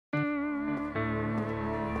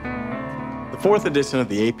fourth edition of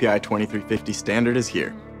the API 2350 standard is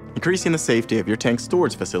here, increasing the safety of your tank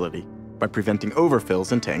storage facility by preventing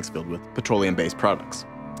overfills in tanks filled with petroleum-based products.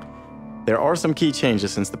 There are some key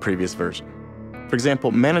changes since the previous version. For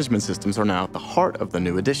example, management systems are now at the heart of the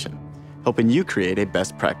new edition, helping you create a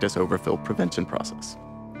best practice overfill prevention process.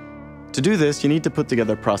 To do this, you need to put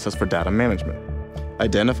together a process for data management,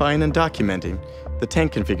 identifying and documenting the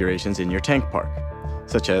tank configurations in your tank park,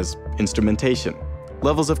 such as instrumentation,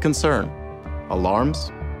 levels of concern,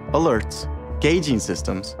 alarms, alerts, gauging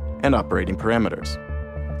systems, and operating parameters.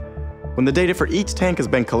 When the data for each tank has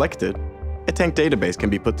been collected, a tank database can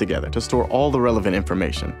be put together to store all the relevant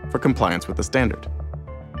information for compliance with the standard.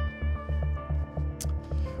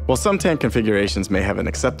 While some tank configurations may have an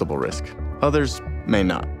acceptable risk, others may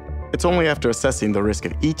not. It's only after assessing the risk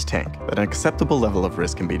of each tank that an acceptable level of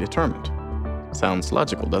risk can be determined. Sounds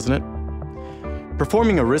logical, doesn't it?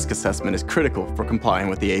 Performing a risk assessment is critical for complying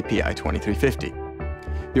with the API 2350.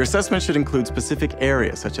 Your assessment should include specific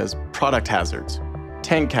areas such as product hazards,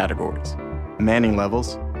 tank categories, manning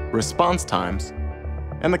levels, response times,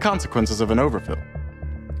 and the consequences of an overfill.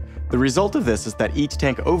 The result of this is that each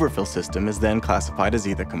tank overfill system is then classified as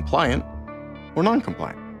either compliant or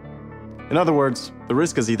non-compliant. In other words, the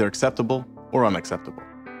risk is either acceptable or unacceptable.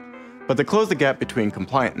 But to close the gap between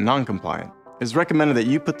compliant and non-compliant, it is recommended that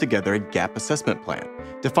you put together a gap assessment plan,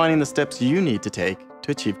 defining the steps you need to take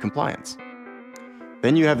to achieve compliance.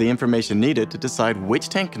 Then you have the information needed to decide which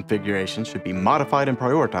tank configuration should be modified and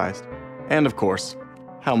prioritized, and of course,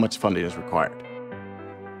 how much funding is required.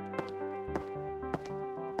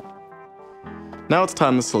 Now it's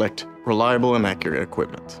time to select reliable and accurate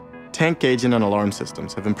equipment. Tank gauging and alarm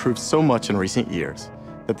systems have improved so much in recent years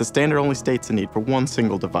that the standard only states the need for one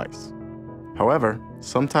single device. However,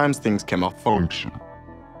 sometimes things can malfunction.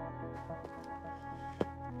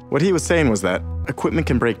 What he was saying was that equipment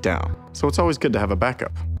can break down, so it's always good to have a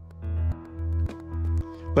backup.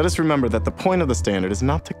 Let us remember that the point of the standard is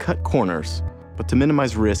not to cut corners, but to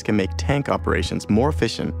minimize risk and make tank operations more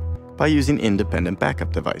efficient by using independent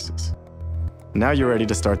backup devices. Now you're ready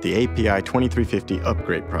to start the API 2350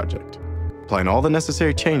 upgrade project, applying all the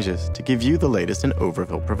necessary changes to give you the latest in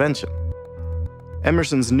overfill prevention.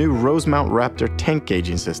 Emerson's new Rosemount Raptor tank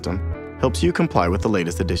gauging system helps you comply with the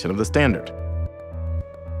latest edition of the standard.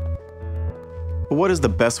 But what is the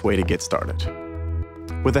best way to get started?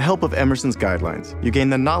 With the help of Emerson's guidelines, you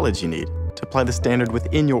gain the knowledge you need to apply the standard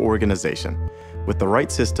within your organization, with the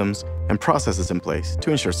right systems and processes in place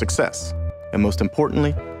to ensure success, and most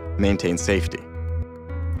importantly, maintain safety.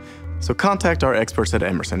 So contact our experts at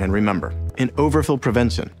Emerson, and remember, in overfill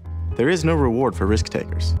prevention, there is no reward for risk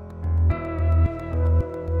takers.